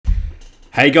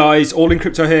Hey guys, All in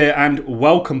Crypto here and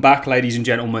welcome back ladies and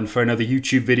gentlemen for another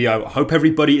YouTube video. I hope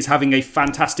everybody is having a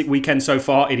fantastic weekend so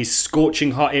far. It is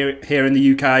scorching hot here in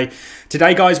the UK.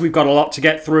 Today guys, we've got a lot to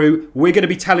get through. We're going to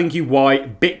be telling you why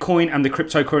Bitcoin and the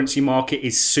cryptocurrency market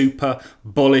is super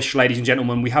bullish, ladies and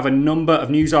gentlemen. We have a number of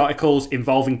news articles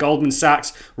involving Goldman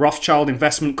Sachs, Rothschild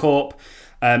Investment Corp,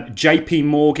 JP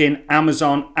Morgan,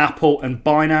 Amazon, Apple, and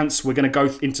Binance. We're going to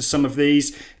go into some of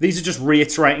these. These are just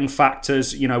reiterating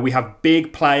factors. You know, we have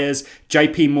big players.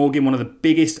 JP Morgan, one of the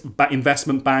biggest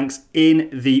investment banks in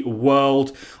the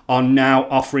world, are now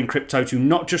offering crypto to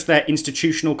not just their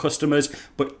institutional customers,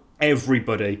 but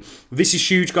everybody. This is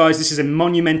huge, guys. This is a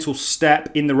monumental step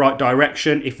in the right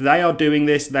direction. If they are doing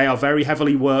this, they are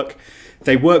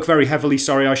They work very heavily,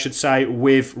 I should say,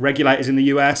 with regulators in the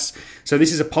US. So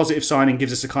this is a positive sign and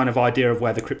gives us a kind of idea of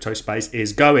where the crypto space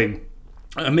is going.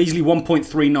 A measly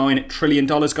 $1.39 trillion,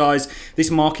 guys. This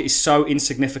market is so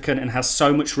insignificant and has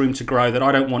so much room to grow that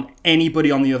I don't want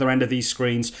anybody on the other end of these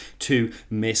screens to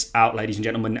miss out, ladies and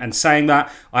gentlemen. And saying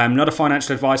that, I am not a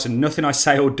financial advisor. Nothing I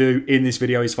say or do in this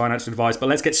video is financial advice, but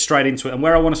let's get straight into it. And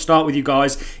where I want to start with you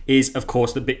guys is, of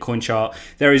course, the Bitcoin chart.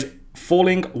 There is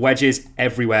falling wedges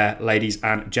everywhere, ladies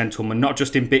and gentlemen, not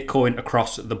just in Bitcoin,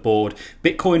 across the board.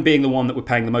 Bitcoin being the one that we're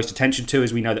paying the most attention to,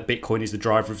 as we know that Bitcoin is the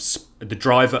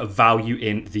driver of value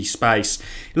in the space.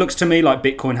 It looks to me like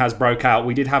Bitcoin has broke out.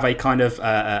 We did have a kind of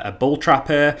a bull trap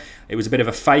here. It was a bit of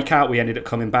a fake out. We ended up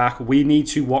coming back. We need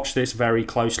to watch this very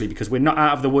closely because we're not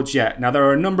out of the woods yet. Now, there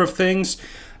are a number of things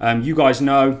you guys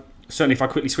know. Certainly, if I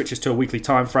quickly switch this to a weekly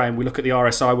time frame, we look at the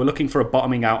RSI, we're looking for a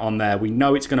bottoming out on there. We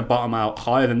know it's going to bottom out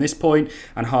higher than this point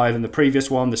and higher than the previous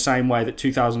one, the same way that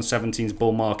 2017's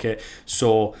bull market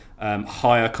saw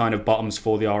higher kind of bottoms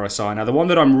for the RSI. Now, the one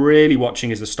that I'm really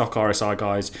watching is the stock RSI,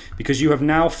 guys, because you have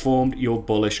now formed your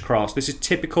bullish cross. This is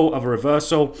typical of a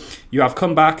reversal. You have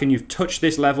come back and you've touched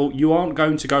this level. You aren't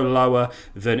going to go lower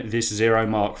than this zero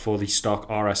mark for the stock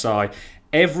RSI.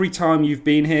 Every time you've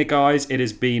been here, guys, it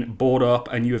has been bought up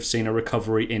and you have seen a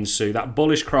recovery ensue. That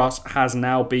bullish cross has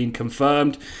now been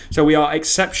confirmed. So we are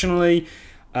exceptionally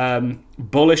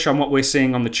bullish on what we're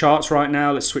seeing on the charts right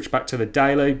now. Let's switch back to the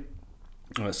daily.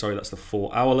 Oh, sorry, that's the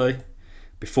 4 hourly.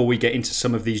 Before we get into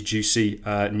some of these juicy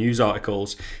news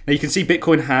articles. Now you can see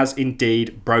Bitcoin has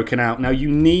indeed broken out. Now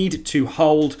you need to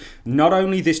hold not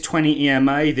only this 20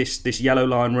 EMA, this yellow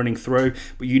line running through,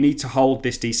 but you need to hold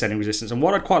this descending resistance. And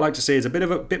what I'd quite like to see is a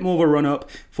bit more of a run up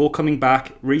for coming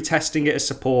back, retesting it as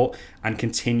support and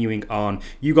continuing on.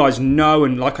 You guys know,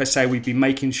 and like I say, we've been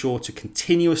making sure to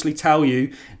continuously tell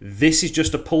you this is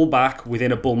just a pullback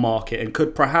within a bull market and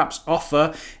could perhaps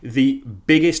offer the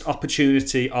biggest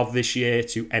opportunity of this year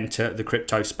to enter the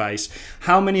crypto space.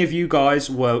 How many of you guys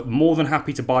were more than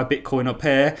happy to buy Bitcoin up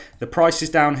here? The price is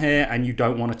down here and you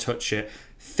don't want to touch it.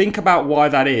 Think about why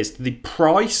that is. The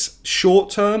price short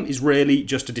term is really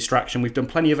just a distraction. We've done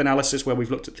plenty of analysis where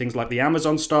we've looked at things like the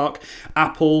Amazon stock,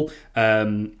 Apple,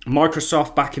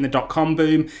 Microsoft back in the dot-com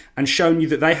boom, and shown you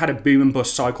that they had a boom and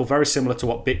bust cycle very similar to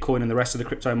what Bitcoin and the rest of the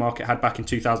crypto market had back in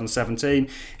 2017.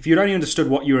 If you'd only understood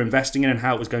what you were investing in and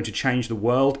how it was going to change the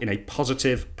world in a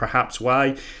positive, perhaps,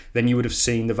 way, then you would have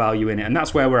seen the value in it. And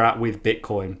that's where we're at with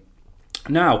Bitcoin.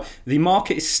 Now, the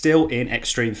market is still in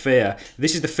extreme fear.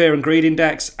 This is the Fear and Greed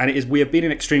Index, and we have been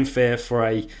in extreme fear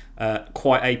for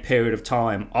quite a period of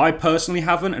time. I personally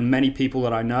haven't, and many people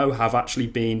that I know have actually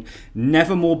been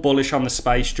never more bullish on the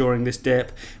space during this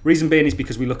dip. Reason being is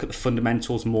because we look at the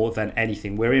fundamentals more than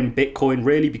anything. We're in Bitcoin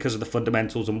really because of the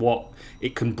fundamentals and what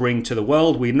it can bring to the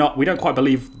world. We don't quite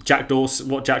believe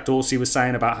what Jack Dorsey was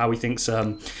saying about how he thinks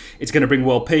it's going to bring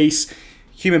world peace.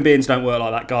 Human beings don't work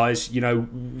like that, guys. You know,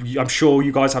 I'm sure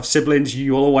you guys have siblings.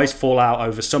 You'll always fall out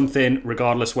over something,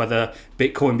 regardless whether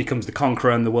Bitcoin becomes the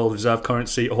conqueror and the world reserve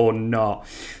currency or not.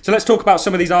 So let's talk about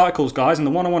some of these articles, guys. And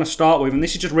the one I want to start with, and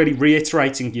this is just really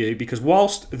reiterating you, because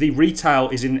whilst the retail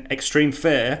is in extreme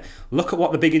fear, look at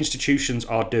what the big institutions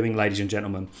are doing, ladies and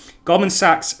gentlemen. Goldman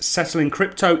Sachs settling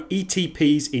crypto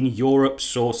ETPs in Europe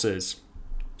sources.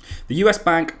 The US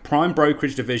Bank Prime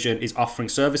Brokerage Division is offering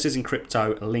services in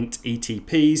crypto-linked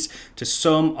ETPs to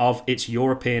some of its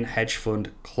European hedge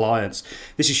fund clients.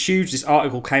 This is huge. This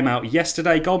article came out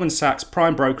yesterday. Goldman Sachs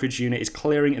Prime Brokerage Unit is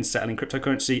clearing and settling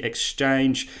cryptocurrency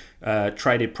exchange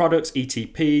traded products,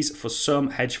 ETPs, for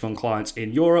some hedge fund clients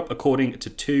in Europe, according to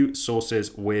two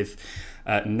sources with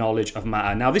knowledge of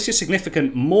matter. Now, this is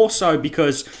significant more so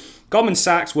because Goldman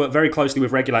Sachs work very closely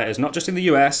with regulators, not just in the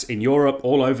US, in Europe,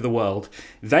 all over the world.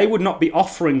 They would not be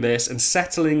offering this and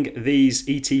settling these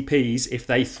ETPs if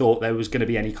they thought there was going to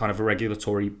be any kind of a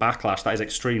regulatory backlash. That is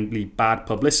extremely bad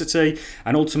publicity,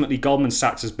 and ultimately Goldman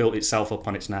Sachs has built itself up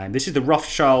on its name. This is the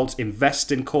Rothschilds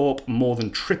Investing Corp, more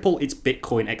than triple its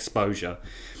Bitcoin exposure.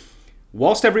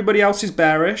 Whilst everybody else is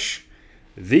bearish,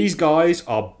 these guys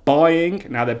are buying.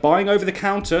 Now, they're buying over the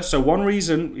counter. So one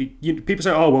reason, people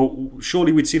say, oh, well,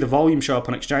 surely we'd see the volume show up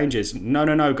on exchanges. No,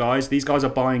 no, no, guys. These guys are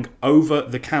buying over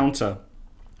the counter,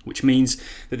 which means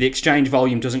that the exchange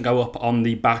volume doesn't go up on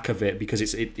the back of it, because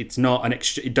it's not an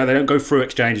exchange. They don't go through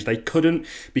exchanges. They couldn't,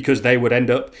 because they would end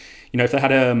up, if they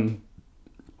had $1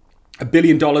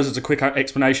 billion as a quick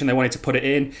explanation, they wanted to put it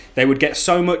in, they would get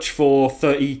so much for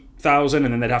 30,000,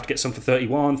 and then they'd have to get some for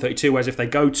 31, 32. Whereas if they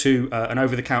go to an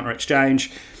over-the-counter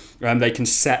exchange, they can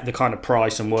set the kind of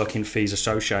price and working fees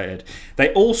associated.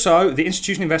 The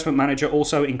institutional investment manager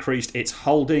also increased its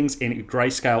holdings in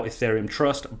Grayscale Ethereum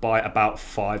Trust by about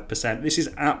 5%. This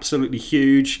is absolutely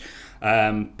huge.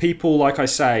 People, like I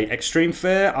say, extreme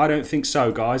fear? I don't think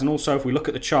so, guys. And also, if we look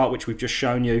at the chart, which we've just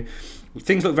shown you,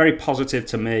 things look very positive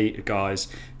to me, guys.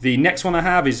 The next one I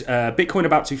have is Bitcoin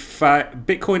about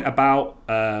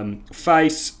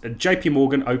face. JP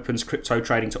Morgan opens crypto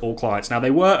trading to all clients. Now, they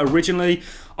were originally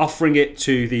offering it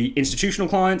to the institutional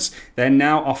clients. They're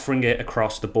now offering it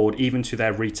across the board, even to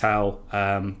their retail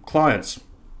clients.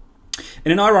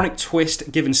 In an ironic twist,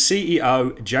 given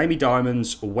CEO Jamie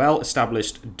Dimon's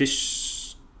well-established distrust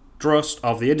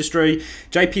of the industry,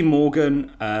 JP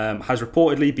Morgan has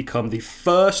reportedly become the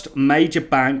first major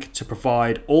bank to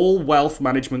provide all wealth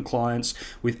management clients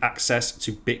with access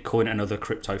to Bitcoin and other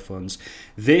crypto funds.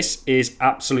 This is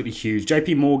absolutely huge.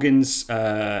 JP Morgan's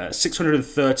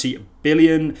 630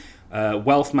 billion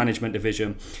wealth management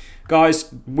division.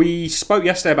 Guys, we spoke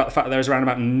yesterday about the fact that there's around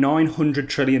about $900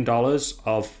 trillion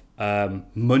of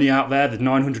money out there, the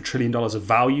 $900 trillion of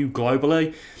value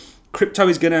globally. Crypto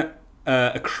is going to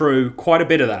accrue quite a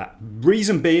bit of that.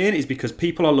 Reason being is because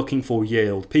people are looking for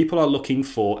yield. People are looking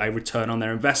for a return on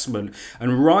their investment.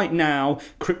 And right now,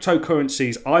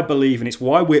 cryptocurrencies, I believe, and it's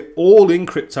why we're all in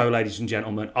crypto, ladies and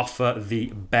gentlemen, offer the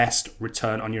best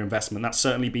return on your investment. That's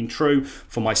certainly been true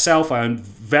for myself. I own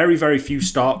very, very few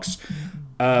stocks,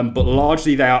 but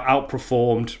largely they are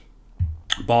outperformed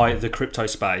by the crypto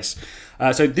space.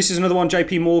 So this is another one,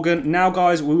 JP Morgan. Now,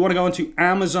 guys, we want to go on to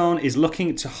Amazon is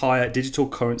looking to hire digital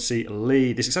currency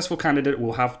lead. The successful candidate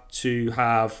will have to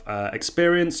have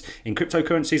experience in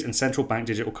cryptocurrencies and central bank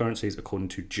digital currencies, according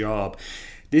to Job.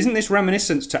 Isn't this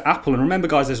reminiscent to Apple? And remember,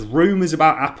 guys, there's rumors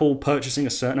about Apple purchasing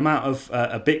a certain amount of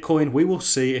Bitcoin. We will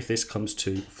see if this comes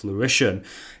to fruition.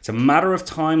 It's a matter of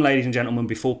time, ladies and gentlemen,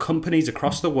 before companies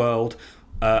across the world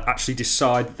actually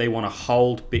decide that they want to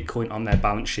hold Bitcoin on their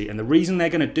balance sheet. And the reason they're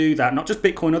going to do that, not just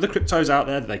Bitcoin, other cryptos out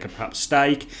there that they could perhaps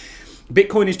stake.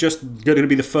 Bitcoin is just going to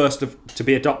be the first to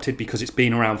be adopted because it's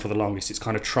been around for the longest. It's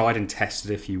kind of tried and tested,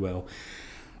 if you will.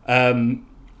 They're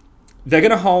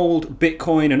going to hold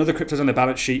Bitcoin and other cryptos on their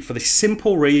balance sheet for the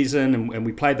simple reason, and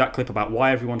we played that clip about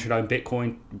why everyone should own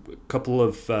Bitcoin a couple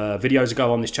of videos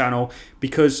ago on this channel,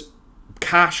 because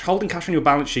holding cash on your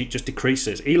balance sheet just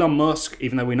decreases. Elon Musk,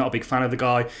 even though we're not a big fan of the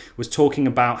guy, was talking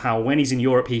about how when he's in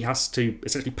Europe, he has to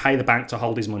essentially pay the bank to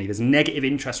hold his money. There's negative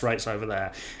interest rates over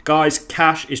there. Guys,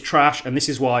 cash is trash, and this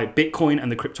is why Bitcoin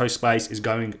and the crypto space is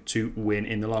going to win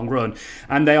in the long run.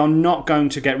 And they are not going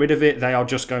to get rid of it. They are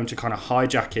just going to kind of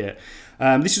hijack it.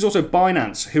 This is also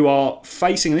Binance, who are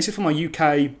facing, and this is from my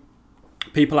UK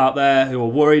people out there who are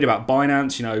worried about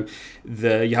Binance.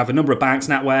 You have a number of banks,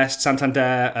 NatWest,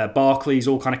 Santander, Barclays,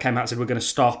 all kind of came out and said, we're going to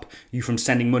stop you from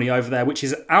sending money over there, which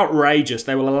is outrageous.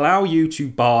 They will allow you to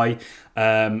buy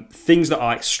things that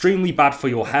are extremely bad for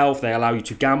your health. They allow you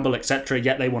to gamble, etc.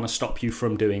 Yet they want to stop you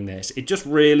from doing this. It just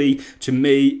really, to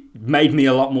me, made me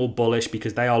a lot more bullish,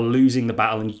 because they are losing the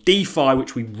battle. And DeFi,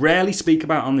 which we rarely speak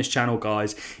about on this channel,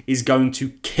 guys, is going to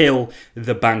kill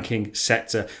the banking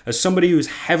sector. As somebody who's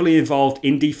heavily involved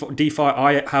in DeFi,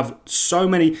 I have so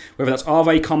many, whether that's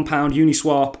Aave Compound,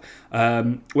 Uniswap,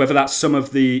 whether that's some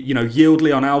of the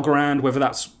Yieldly on Algorand, whether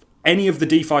that's any of the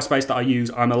DeFi space that I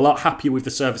use, I'm a lot happier with the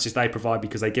services they provide,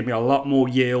 because they give me a lot more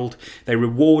yield. They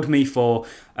reward me for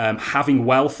having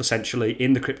wealth, essentially,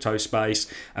 in the crypto space.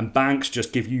 And banks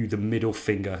just give you the middle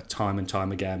finger time and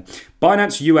time again.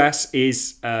 Binance US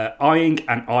is eyeing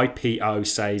an IPO,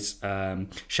 says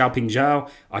Xiaoping Zhao.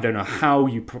 I don't know how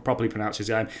you properly pronounce his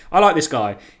name. I like this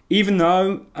guy, even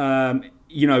though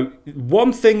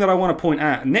one thing that I want to point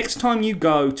out, next time you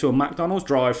go to a McDonald's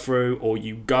drive-thru, or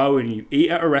you go and you eat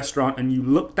at a restaurant and you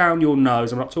look down your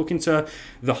nose, I'm not talking to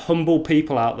the humble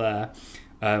people out there,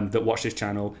 that watch this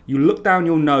channel, you look down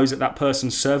your nose at that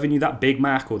person serving you that Big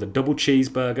Mac or the double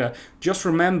cheeseburger, just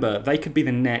remember they could be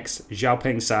the next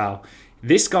Xiaoping Sao.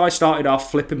 This guy started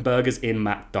off flipping burgers in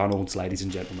McDonald's, ladies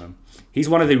and gentlemen. He's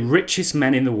one of the richest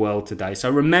men in the world today. So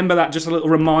remember that, just a little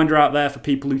reminder out there for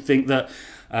people who think that,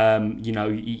 you know,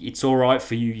 it's all right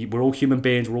for you. We're all human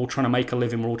beings. We're all trying to make a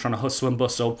living. We're all trying to hustle and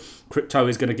bustle. Crypto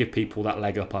is going to give people that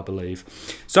leg up, I believe.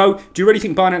 So do you really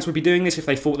think Binance would be doing this if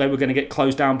they thought they were going to get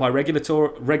closed down by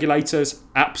regulators?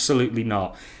 Absolutely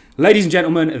not. Ladies and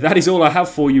gentlemen, that is all I have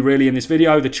for you really in this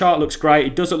video. The chart looks great.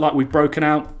 It does look like we've broken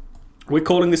out. We're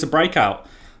calling this a breakout.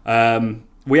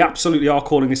 We absolutely are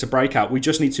calling this a breakout. We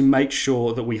just need to make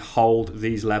sure that we hold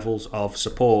these levels of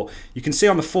support. You can see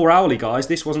on the 4-hourly, guys,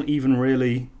 this wasn't even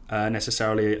really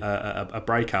necessarily a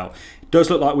breakout. It does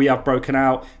look like we have broken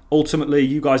out. Ultimately,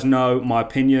 you guys know my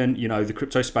opinion. You know, the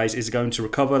crypto space is going to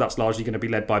recover. That's largely going to be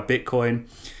led by Bitcoin.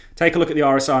 Take a look at the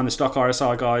RSI and the stock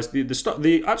RSI, guys.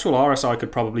 The actual RSI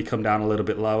could probably come down a little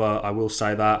bit lower, I will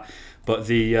say that. But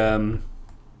the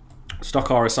stock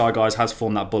RSI, guys, has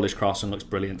formed that bullish cross and looks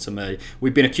brilliant to me.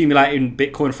 We've been accumulating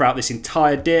Bitcoin throughout this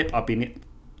entire dip. I've been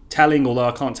telling, although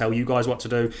I can't tell you guys what to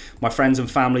do, my friends and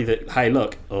family that, hey,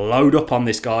 look, load up on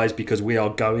this, guys, because we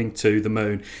are going to the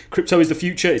moon. Crypto is the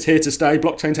future. It's here to stay.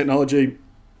 Blockchain technology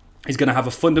is going to have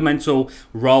a fundamental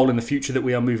role in the future that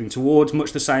we are moving towards,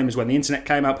 much the same as when the internet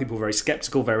came out. People were very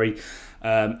skeptical, very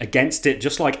against it,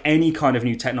 just like any kind of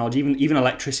new technology, even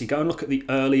electricity. Go and look at the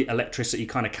early electricity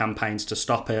kind of campaigns to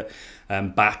stop it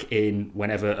back in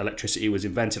whenever electricity was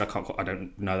invented. I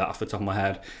don't know that off the top of my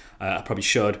head. I probably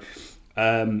should.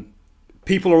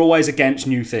 People are always against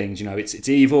new things. You know, it's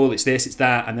evil, it's this, it's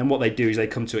that, and then what they do is they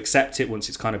come to accept it once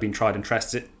it's kind of been tried and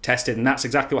tested, and that's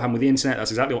exactly what happened with the internet. That's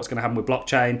exactly what's going to happen with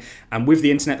blockchain. And with the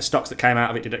internet, the stocks that came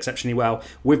out of it did exceptionally well.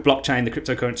 With blockchain, the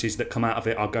cryptocurrencies that come out of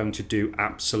it are going to do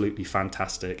absolutely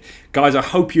fantastic. Guys, I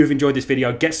hope you have enjoyed this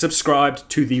video. Get subscribed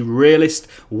to The Realist,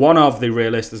 one of The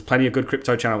Realist. There's plenty of good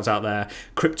crypto channels out there,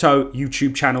 crypto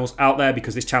YouTube channels out there,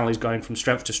 because this channel is going from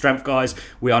strength to strength, guys.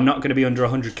 We are not going to be under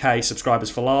 100k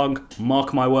subscribers for long.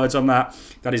 Mark my words on that.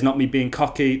 That is not me being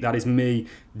cocky. That is me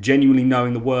genuinely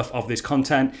knowing the worth of this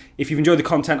content. If you've enjoyed the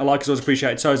content, a like is always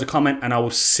appreciated. So is a comment, and I will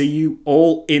see you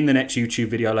all in the next YouTube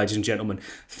video, ladies and gentlemen.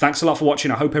 Thanks a lot for watching.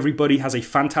 I hope everybody has a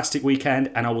fantastic weekend,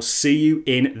 and I will see you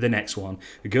in the next one.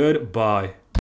 Goodbye.